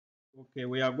Okay,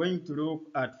 we are going to look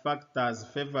at factors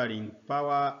favoring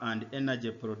power and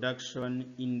energy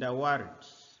production in the world.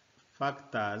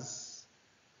 Factors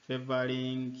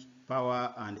favoring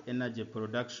power and energy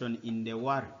production in the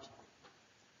world.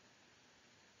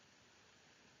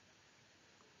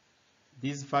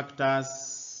 These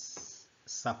factors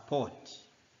support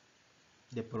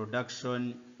the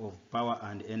production of power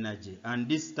and energy. And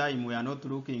this time we are not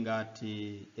looking at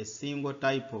a single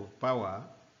type of power.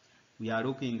 We are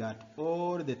looking at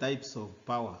all the types of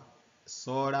power: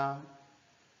 solar,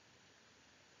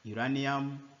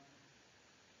 uranium,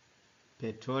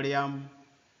 petroleum,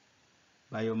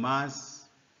 biomass,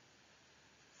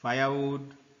 firewood,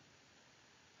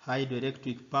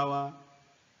 hydroelectric power,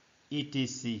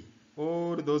 etc.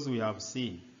 All those we have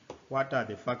seen. What are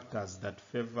the factors that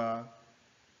favor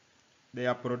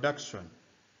their production?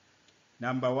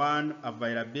 Number one,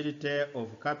 availability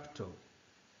of capital.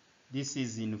 This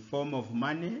is in form of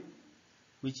money,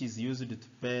 which is used to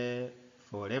pay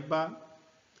for labor,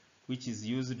 which is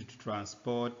used to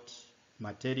transport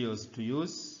materials to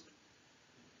use,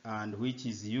 and which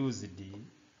is used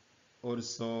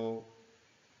also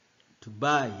to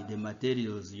buy the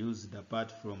materials used apart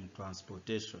from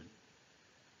transportation.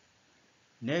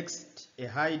 Next, a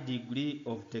high degree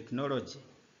of technology.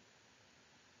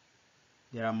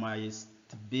 There must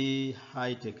be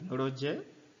high technology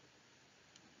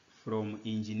from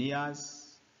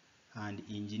engineers and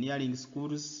engineering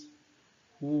schools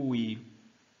who will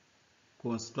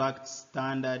construct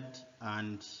standard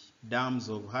and dams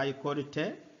of high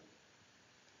quality,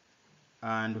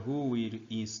 and who will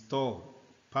install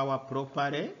power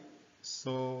properly.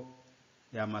 So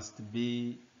there must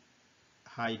be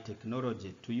high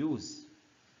technology to use.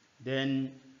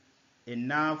 Then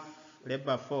enough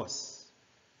labor force.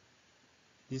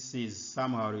 This is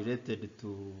somehow related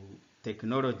to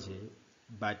technology,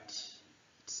 but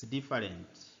it's different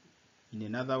in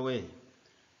another way.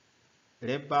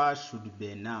 Labor should be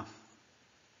enough,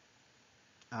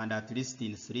 and at least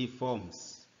in three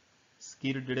forms: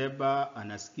 skilled labor,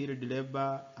 unskilled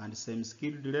labor, and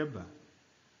semi-skilled labor.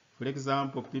 For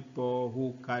example, people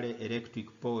who carry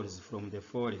electric poles from the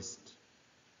forest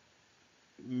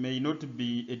may not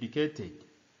be educated,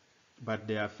 but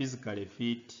they are physically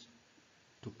fit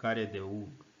to carry the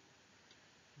wood.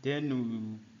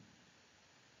 Then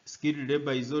skilled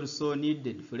labor is also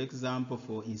needed, for example,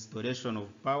 for installation of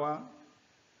power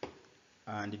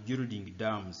and building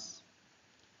dams.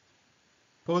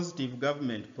 Positive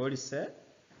government policy.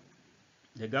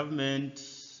 The government,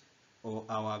 or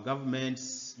our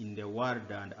governments in the world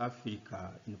and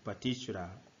Africa in particular,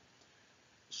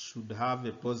 should have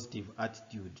a positive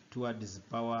attitude towards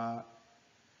power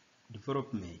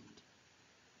development.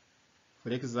 For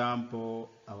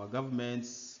example, our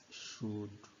governments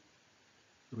should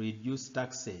reduce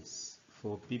taxes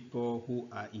for people who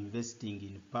are investing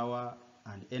in power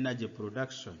and energy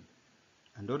production,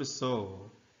 and also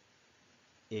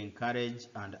encourage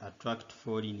and attract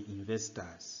foreign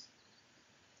investors.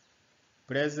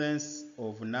 Presence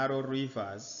of narrow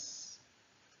rivers,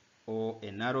 or a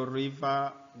narrow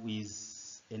river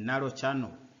with a narrow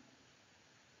channel,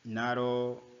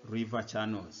 narrow river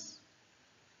channels.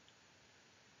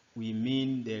 We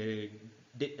mean the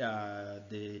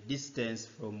distance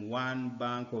from one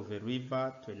bank of a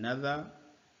river to another,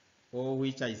 or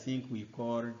which I think we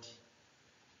called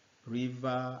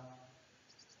river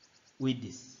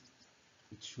width.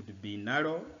 It should be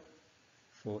narrow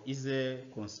for easy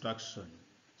construction,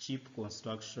 cheap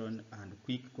construction, and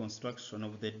quick construction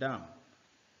of the dam.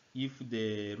 If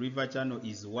the river channel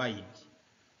is wide,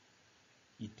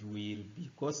 it will be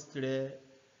costly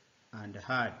and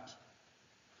hard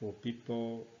for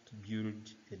people to build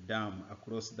a dam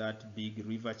across that big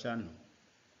river channel.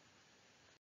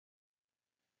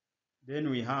 Then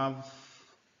we have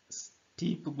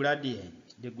steep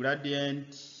gradient. The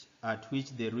gradient at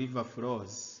which the river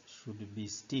flows should be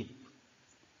steep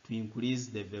to increase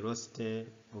the velocity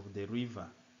of the river,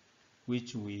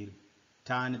 which will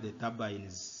turn the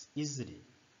turbines easily.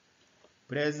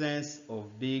 Presence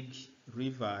of big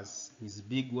rivers with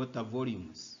big water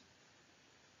volumes.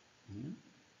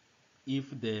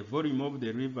 If the volume of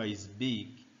the river is big,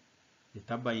 the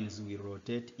turbines will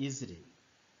rotate easily.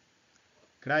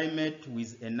 Climate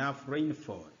with enough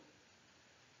rainfall,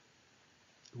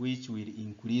 which will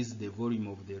increase the volume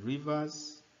of the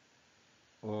rivers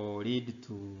or lead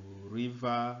to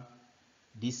river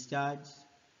discharge.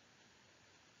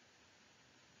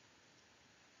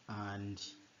 And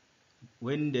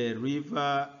when the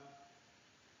river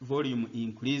volume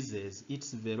increases,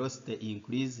 its velocity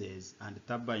increases, and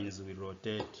turbines will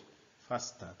rotate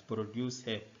faster to produce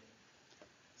heat.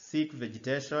 Thick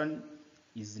vegetation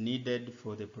is needed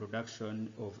for the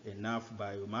production of enough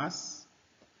biomass.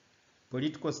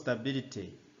 Political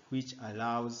stability, which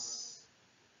allows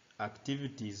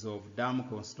activities of dam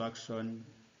construction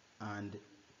and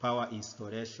power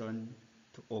installation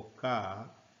to occur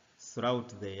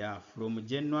throughout the year from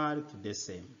January to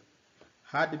December.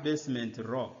 Hard basement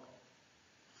rock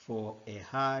for a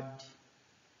hard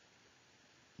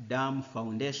dam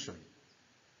foundation.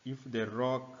 If the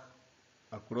rock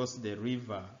across the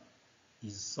river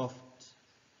is soft,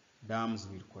 dams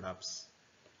will collapse.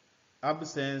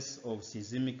 Absence of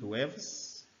seismic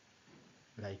waves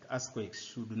like earthquakes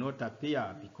should not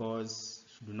occur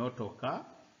should not occur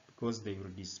because they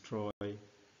will destroy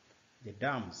the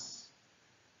dams.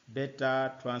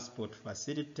 Better transport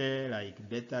facility like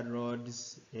better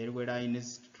roads, railway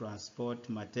lines to transport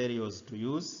materials to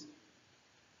use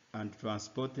and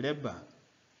transport labor.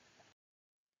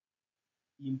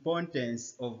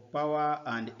 Importance of power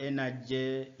and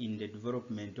energy in the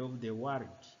development of the world.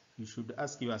 You should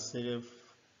ask yourself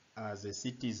as a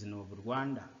citizen of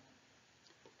Rwanda,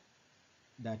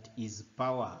 that is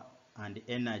power and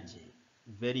energy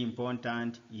very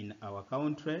important in our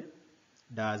country?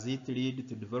 Does it lead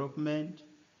to development?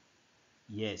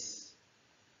 Yes.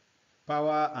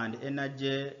 Power and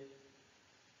energy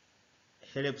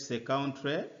helps a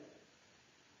country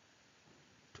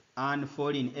to earn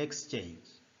foreign exchange.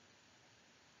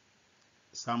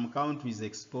 Some countries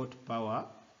export power,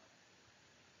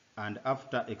 and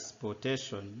after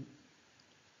exportation,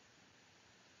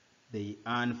 they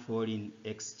earn foreign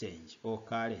exchange or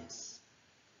currency.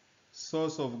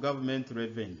 Source of government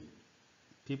revenue.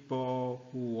 People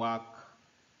who work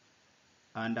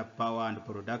under power and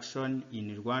production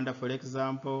in Rwanda, for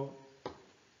example,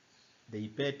 they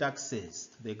pay taxes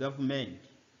to the government,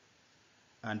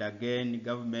 and again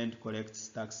government collects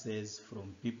taxes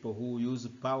from people who use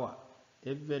power.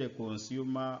 Every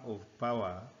consumer of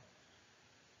power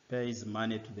pays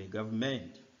money to the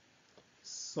government.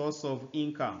 Source of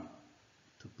income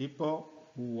to people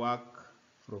who work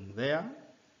from there,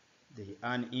 they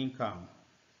earn income.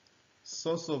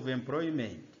 Source of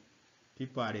employment,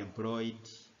 people are employed,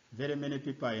 very many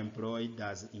people are employed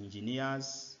as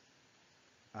engineers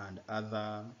and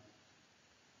other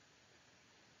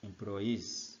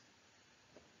employees.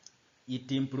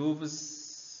 It improves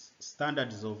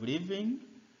standards of living.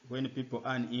 When people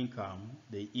earn income,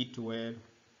 they eat well,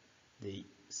 they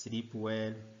sleep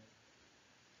well,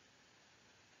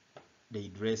 they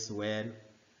dress well.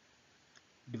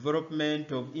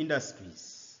 Development of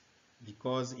industries,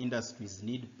 because industries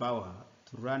need power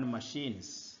to run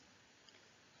machines.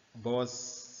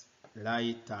 Both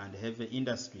light and heavy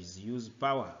industries use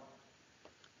power.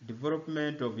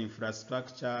 Development of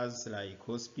infrastructures like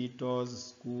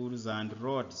hospitals, schools, and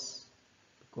roads,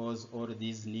 because all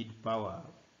these need power.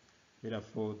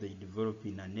 Therefore, they develop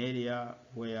in an area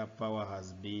where power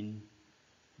has been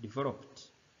developed.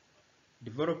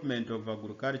 Development of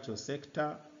agricultural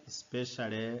sector,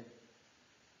 especially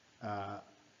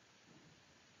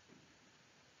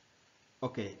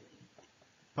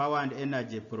power and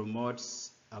energy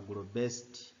promotes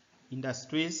agro-based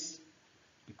industries,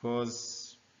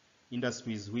 because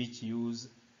industries which use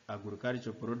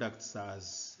agricultural products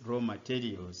as raw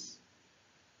materials,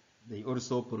 they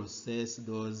also process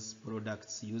those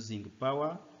products using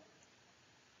power.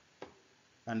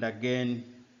 And again,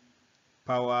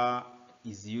 power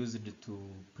is used to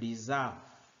preserve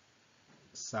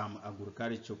some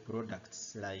agricultural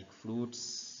products like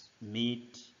fruits,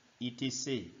 meat,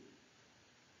 etc.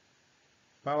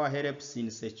 Power helps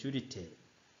in security.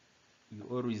 You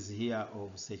always hear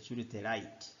of security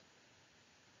light.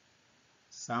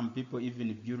 Some people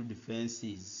even build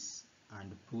fences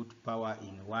and put power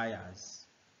in wires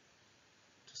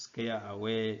to scare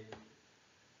away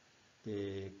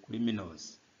the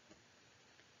criminals.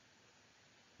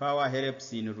 Power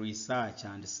helps in research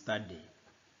and study.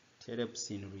 It helps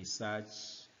in research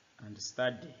and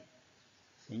study.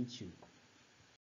 Thank you.